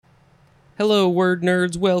Hello, word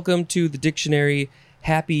nerds. Welcome to the dictionary.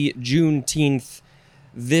 Happy Juneteenth.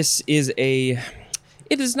 It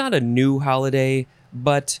is not a new holiday,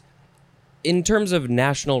 but in terms of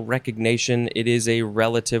national recognition, it is a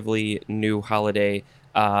relatively new holiday.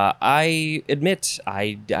 I admit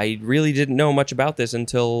I really didn't know much about this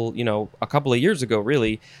until, a couple of years ago,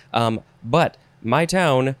 really. But my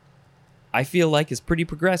town, I feel like, is pretty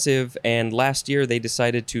progressive, and last year they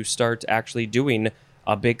decided to start actually doing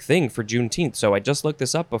a big thing for Juneteenth. So I just looked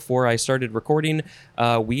this up before I started recording.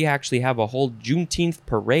 We actually have a whole Juneteenth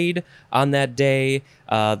parade on that day.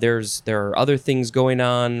 There are other things going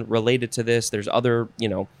on related to this. There's other,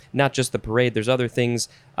 not just the parade, there's other things.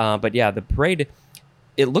 But yeah, the parade,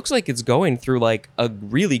 it looks like it's going through like a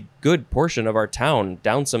really good portion of our town,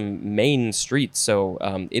 down some main streets. So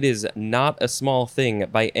it is not a small thing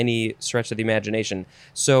by any stretch of the imagination.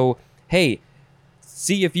 So, hey,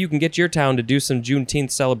 see if you can get your town to do some Juneteenth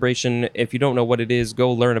celebration. If you don't know what it is,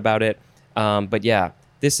 go learn about it. But yeah,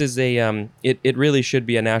 this is it really should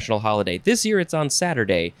be a national holiday. This year it's on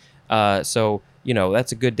Saturday, so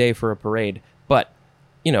that's a good day for a parade. But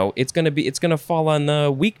it's gonna fall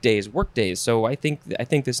on weekdays, work days. So I think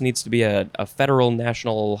this needs to be a federal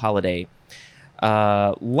national holiday,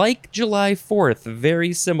 like July 4th,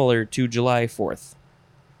 very similar to July 4th.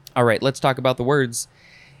 All right, let's talk about the words.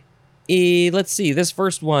 Let's see, this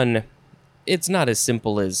first one, it's not as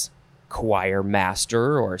simple as choir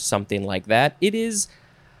master or something like that. It is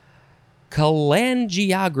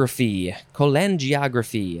cholangiography.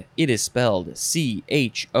 Cholangiography. It is spelled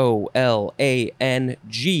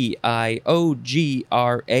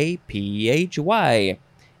cholangiography.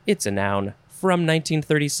 It's a noun from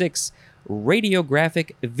 1936.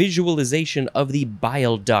 Radiographic visualization of the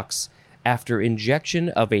bile ducts after injection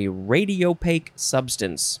of a radiopaque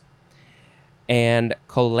substance. And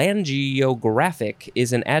cholangiographic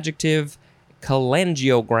is an adjective.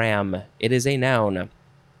 Cholangiogram, it is a noun.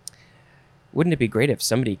 Wouldn't it be great if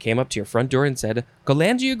somebody came up to your front door and said,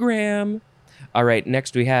 cholangiogram? All right,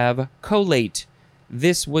 next we have collate.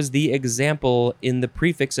 This was the example in the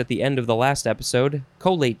prefix at the end of the last episode.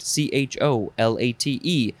 Collate,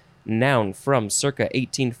 CHOLATE, noun from circa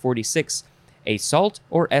 1846, a salt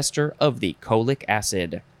or ester of the cholic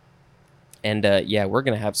acid. And yeah, we're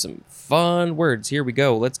going to have some fun words. Here we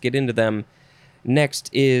go. Let's get into them. Next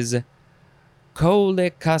is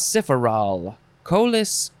cholecalciferol.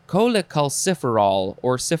 Cholecalciferol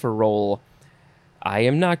or ciferol. I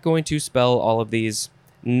am not going to spell all of these.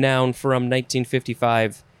 Noun from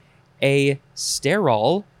 1955. A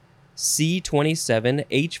sterol,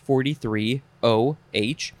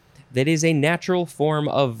 C27H43OH, that is a natural form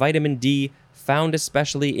of vitamin D found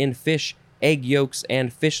especially in fish, egg yolks,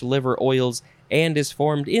 and fish liver oils, and is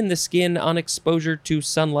formed in the skin on exposure to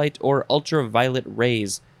sunlight or ultraviolet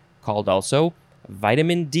rays, called also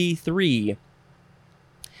vitamin D3.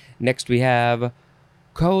 Next we have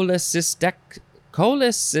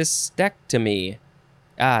cholecystectomy.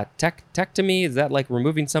 Tectomy, is that like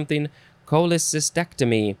removing something?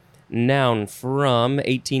 Cholecystectomy, noun from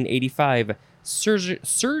 1885.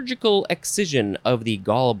 Surgical excision of the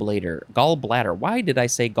gallbladder. Why did I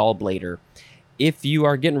say gallbladder? If you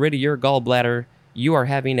are getting rid of your gallbladder, you are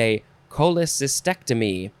having a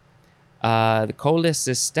cholecystectomy. The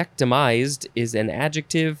cholecystemized is an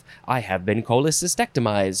adjective. I have been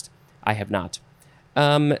cholecystemized. I have not.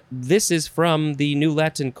 This is from the New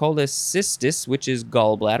Latin cholecystis, which is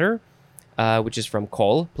gallbladder, which is from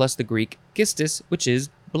chol, plus the Greek kystis, which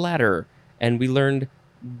is bladder. And we learned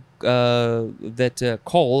that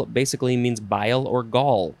chol basically means bile or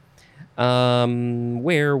gall.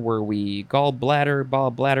 Where were we? Gallbladder,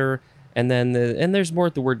 bladder, and there's more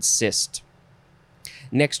at the word cyst.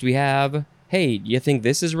 Next we have, hey, do you think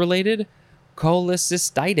this is related?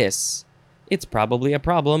 Cholecystitis. It's probably a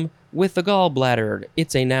problem with the gallbladder.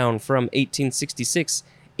 It's a noun from 1866,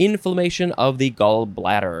 inflammation of the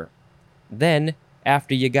gallbladder. Then,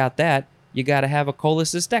 after you got that, you gotta have a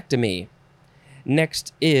cholecystectomy.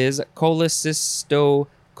 Next is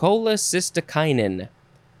cholecystokinin.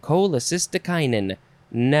 Cholecystokinin,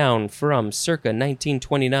 noun from circa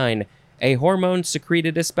 1929, a hormone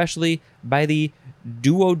secreted especially by the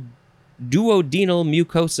duodenal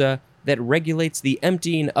mucosa that regulates the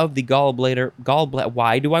emptying of the gallbladder.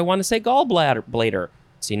 Why do I want to say gallbladder?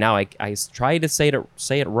 See, now I try to say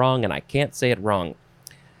it wrong, and I can't say it wrong.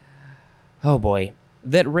 Oh boy.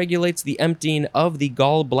 That regulates the emptying of the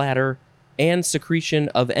gallbladder and secretion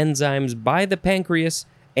of enzymes by the pancreas,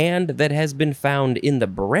 and that has been found in the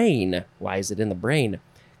brain. Why is it in the brain?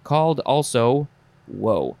 Called also,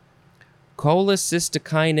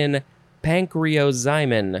 cholecystokinin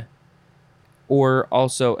pancreozymin. or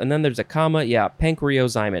also, and then there's a comma, yeah,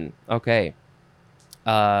 pancreozymin. Okay.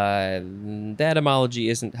 The etymology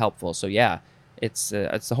isn't helpful, so yeah, it's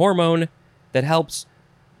the hormone that helps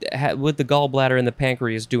with the gallbladder and the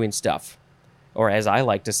pancreas doing stuff. Or as I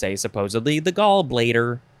like to say, supposedly, the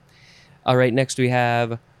gallbladder. All right, next we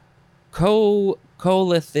have there's a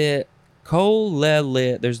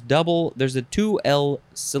 2L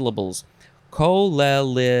syllables.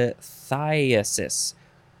 Cholelithiasis.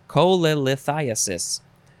 Cholelithiasis.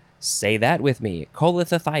 Say that with me.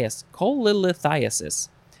 Cholelithiasis.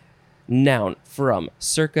 Noun from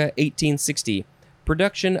circa 1860.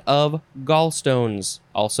 Production of gallstones.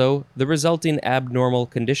 Also, the resulting abnormal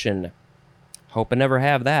condition. Hope I never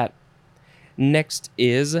have that. Next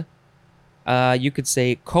is, you could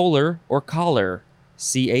say choler or collar.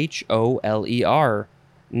 Choler.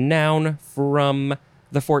 Noun from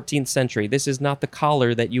the 14th century. This is not the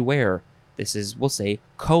collar that you wear. This is, we'll say,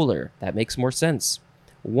 choler. That makes more sense.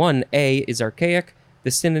 1A is archaic.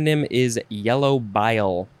 The synonym is yellow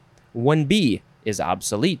bile. 1B is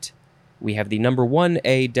obsolete. We have the number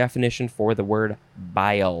 1A definition for the word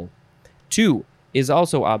bile. 2 is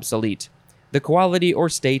also obsolete. The quality or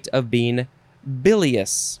state of being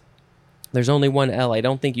bilious. There's only one L. I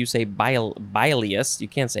don't think you say bilious. You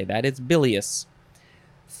can't say that. It's bilious.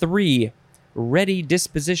 3, ready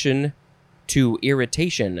disposition to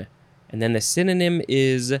irritation. And then the synonym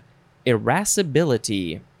is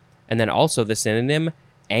irascibility. And then also the synonym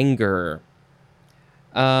anger.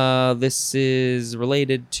 This is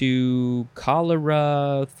related to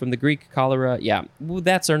cholera, from the Greek cholera. Yeah,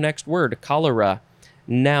 that's our next word, cholera.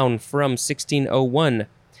 Noun from 1601.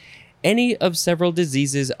 Any of several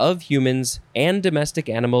diseases of humans and domestic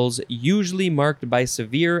animals, usually marked by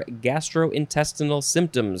severe gastrointestinal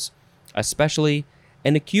symptoms, especially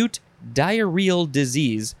an acute diarrheal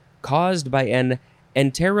disease caused by an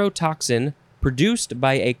enterotoxin produced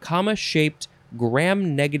by a comma-shaped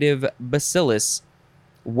gram-negative bacillus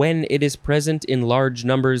when it is present in large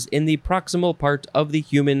numbers in the proximal part of the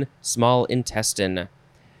human small intestine.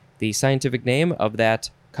 The scientific name of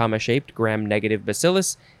that comma-shaped gram-negative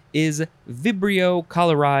bacillus is Vibrio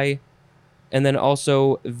cholerae, and then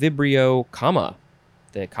also Vibrio comma.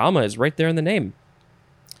 The comma is right there in the name.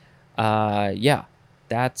 Yeah,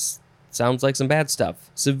 that sounds like some bad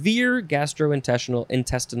stuff. Severe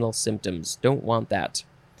gastrointestinal symptoms. Don't want that.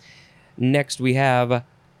 Next we have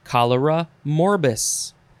cholera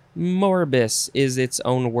morbus. Morbus is its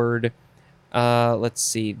own word. Let's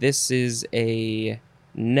see. This is a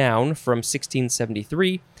noun from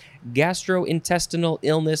 1673. Gastrointestinal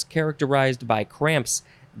illness characterized by cramps,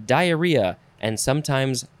 diarrhea, and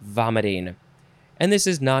sometimes vomiting. And this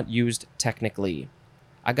is not used technically.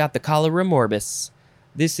 I got the cholera morbus.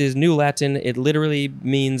 This is New Latin. It literally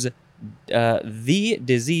means the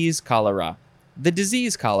disease cholera. The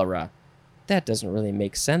disease cholera. That doesn't really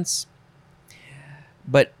make sense.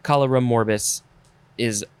 But cholera morbus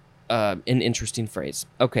is an interesting phrase.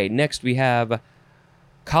 Okay, next we have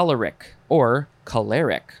choleric or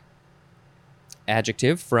choleric.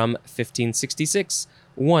 Adjective from 1566.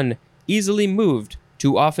 1. Easily moved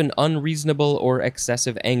to often unreasonable or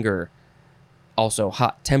excessive anger. Also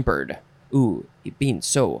hot-tempered. Ooh, being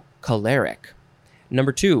so choleric.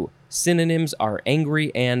 Number 2. Synonyms are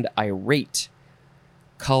angry and irate.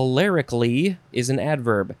 Cholerically is an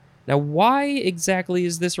adverb. Now, why exactly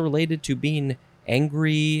is this related to being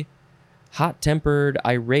angry, hot-tempered,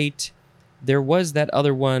 irate? There was that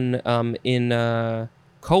other one in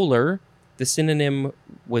choler. The synonym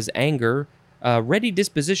was anger, ready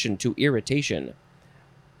disposition to irritation.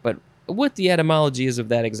 But what the etymology is of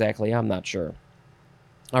that exactly, I'm not sure.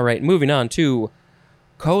 All right, moving on to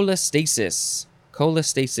cholestasis.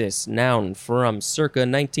 Cholestasis, noun from circa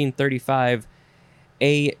 1935.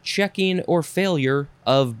 A checking or failure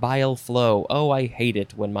of bile flow. Oh, I hate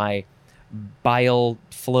it when my bile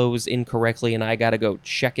flows incorrectly and I gotta go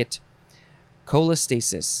check it.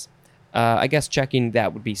 Cholestasis. I guess checking,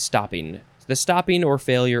 that would be stopping. The stopping or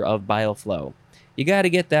failure of bile flow. You gotta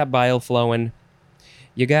get that bile flowing.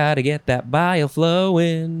 You gotta get that bile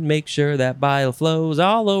flowing. Make sure that bile flows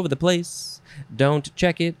all over the place. Don't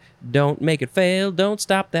check it. Don't make it fail. Don't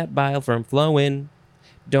stop that bile from flowing.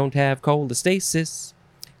 Don't have cholestasis.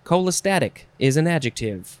 Cholestatic is an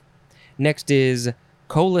adjective. Next is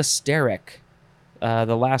cholesteric.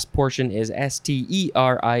 The last portion is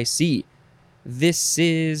S-T-E-R-I-C. This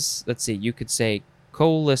is, let's see, you could say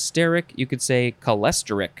cholesteric, you could say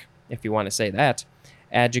cholesteric, if you want to say that.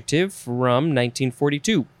 Adjective from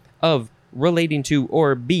 1942, of, relating to,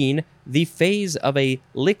 or being the phase of a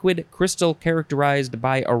liquid crystal characterized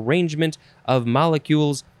by arrangement of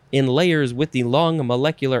molecules in layers with the long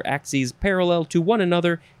molecular axes parallel to one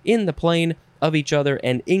another in the plane of each other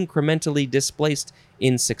and incrementally displaced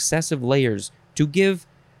in successive layers to give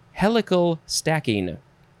helical stacking.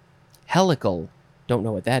 Helical, don't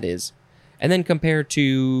know what that is. And then compare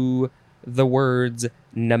to the words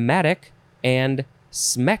pneumatic and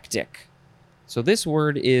smectic. So this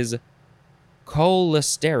word is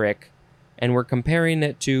cholesteric, and we're comparing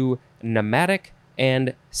it to pneumatic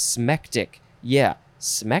and smectic. Yeah,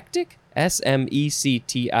 smectic?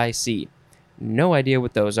 S-M-E-C-T-I-C. No idea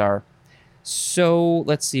what those are. So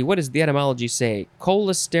let's see, what does the etymology say?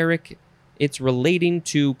 Cholesteric, it's relating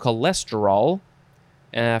to cholesterol,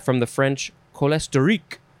 from the French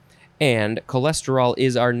cholestérique. And cholesterol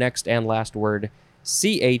is our next and last word.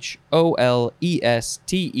 Cholesterol.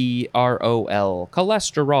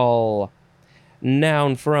 Cholesterol.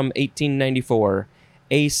 Noun from 1894.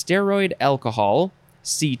 A steroid alcohol,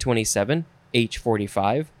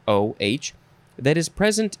 C27H45OH, that is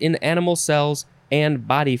present in animal cells and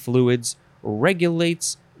body fluids,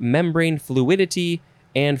 regulates membrane fluidity,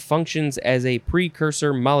 and functions as a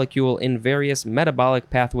precursor molecule in various metabolic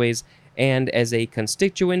pathways, and as a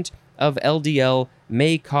constituent of LDL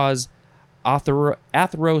may cause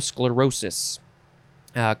atherosclerosis.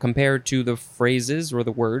 Compared to the phrases or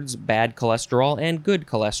the words bad cholesterol and good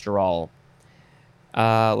cholesterol.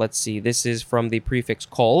 Let's see, this is from the prefix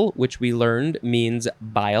chol, which we learned means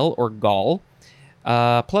bile or gall,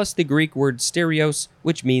 plus the Greek word stereos,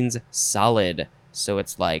 which means solid. So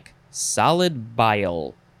it's like solid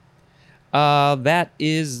bile. That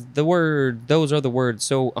is the word. Those are the words.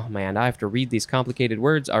 So, oh man, I have to read these complicated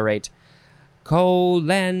words. All right.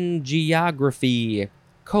 Cholangiography,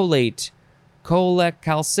 collate,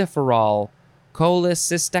 cholecalciferol,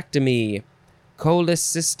 cholecystectomy,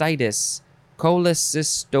 cholecystitis,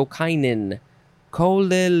 cholecystokinin,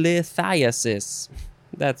 cholelithiasis.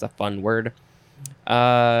 That's a fun word.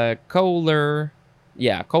 Cholera,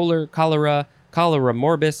 cholera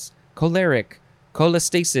morbus, choleric,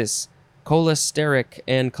 cholestasis, cholesteric,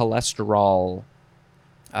 and cholesterol.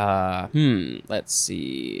 Let's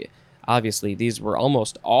see. Obviously, these were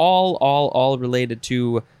almost all related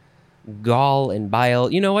to gall and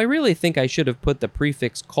bile. You know, I really think I should have put the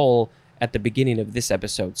prefix chol at the beginning of this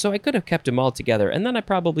episode, so I could have kept them all together, and then I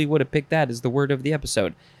probably would have picked that as the word of the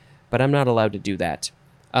episode. But I'm not allowed to do that.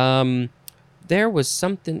 There was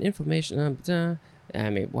something, inflammation. I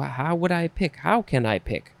mean, how would I pick? How can I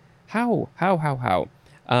pick? How?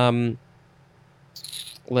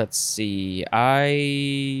 Let's see.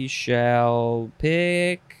 I shall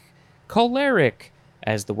pick choleric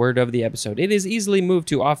as the word of the episode. It is easily moved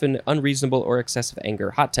to often unreasonable or excessive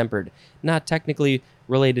anger, hot-tempered, not technically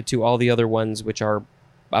related to all the other ones which are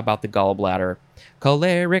about the gallbladder.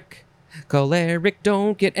 Choleric,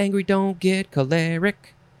 don't get angry, don't get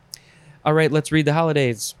choleric. All right, let's read the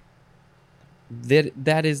holidays.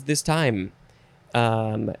 That is this time.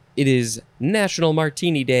 It is National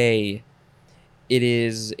Martini Day. It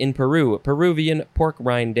is in Peru, Peruvian Pork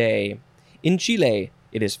Rind Day. In Chile,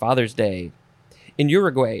 it is Father's Day. In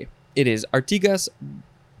Uruguay, it is Artigas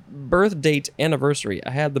birth date anniversary.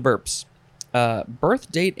 I had the burps.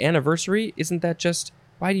 Birth date anniversary, isn't that just...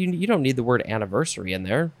 Why do you don't need the word anniversary in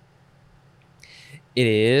there? It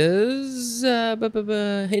is...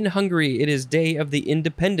 in Hungary, it is Day of the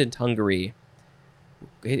Independent Hungary.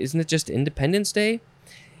 Isn't it just Independence Day?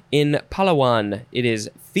 In Palawan, it is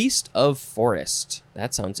Feast of Forest.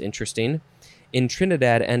 That sounds interesting. In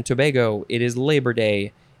Trinidad and Tobago, it is Labor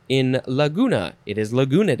Day. In Laguna, it is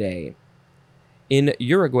Laguna Day. In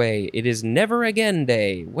Uruguay, it is Never Again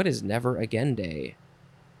Day. What is Never Again Day?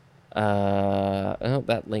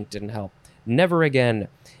 That link didn't help. Never Again.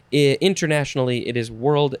 Internationally, it is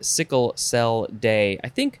World Sickle Cell Day. I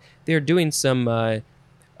think they're doing some,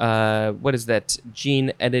 what is that,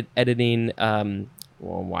 gene editing,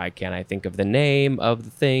 why can't I think of the name of the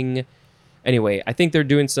thing? Anyway, I think they're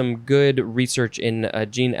doing some good research in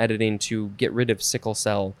gene editing to get rid of sickle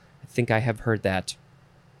cell. I think I have heard that.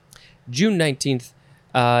 June 19th,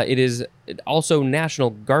 it is also National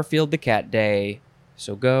Garfield the Cat Day.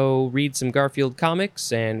 So go read some Garfield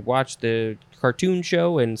comics and watch the cartoon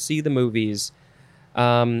show and see the movies.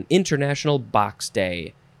 International Box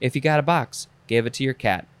Day. If you got a box, give it to your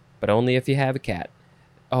cat, but only if you have a cat.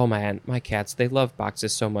 Oh man, my cats, they love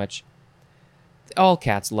boxes so much. All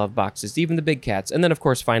cats love boxes, even the big cats. And then, of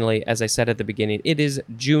course, finally, as I said at the beginning, it is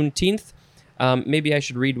Juneteenth. Maybe I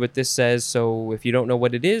should read what this says, so if you don't know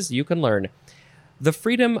what it is, you can learn. The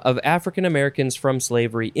freedom of African Americans from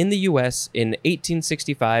slavery in the U.S. in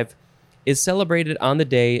 1865 is celebrated on the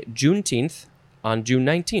day Juneteenth on June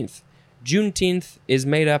 19th. Juneteenth is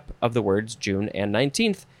made up of the words June and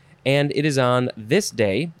 19th, And it is on this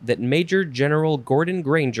day that Major General Gordon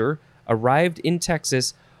Granger arrived in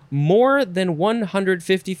Texas more than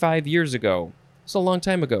 155 years ago. It's a long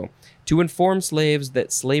time ago. To inform slaves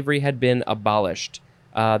that slavery had been abolished.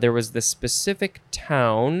 There was this specific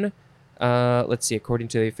town, let's see, according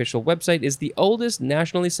to the official website, is the oldest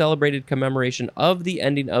nationally celebrated commemoration of the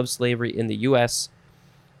ending of slavery in the U.S.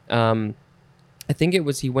 I think it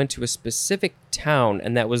was he went to a specific town,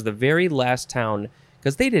 and that was the very last town,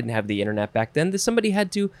 because they didn't have the internet back then. Somebody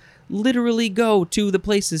had to literally go to the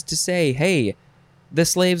places to say, hey, the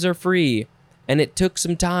slaves are free, and it took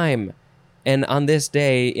some time. And on this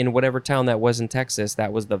day, in whatever town that was in Texas,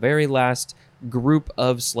 that was the very last group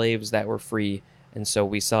of slaves that were free. And so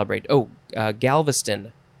we celebrate.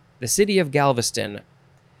 Galveston, the city of Galveston.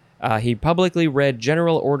 He publicly read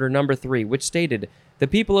General Order Number 3, which stated, "The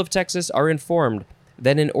people of Texas are informed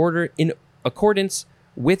that in accordance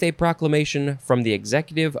with a proclamation from the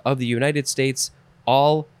Executive of the United States,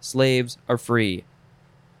 all slaves are free."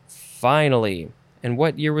 Finally. And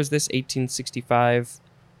what year was this? 1865?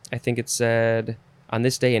 I think it said on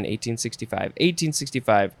this day in 1865.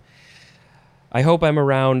 1865. I hope I'm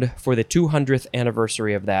around for the 200th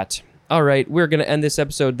anniversary of that. All right, we're going to end this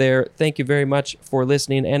episode there. Thank you very much for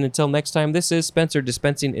listening, and until next time, this is Spencer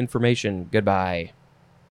dispensing information. Goodbye.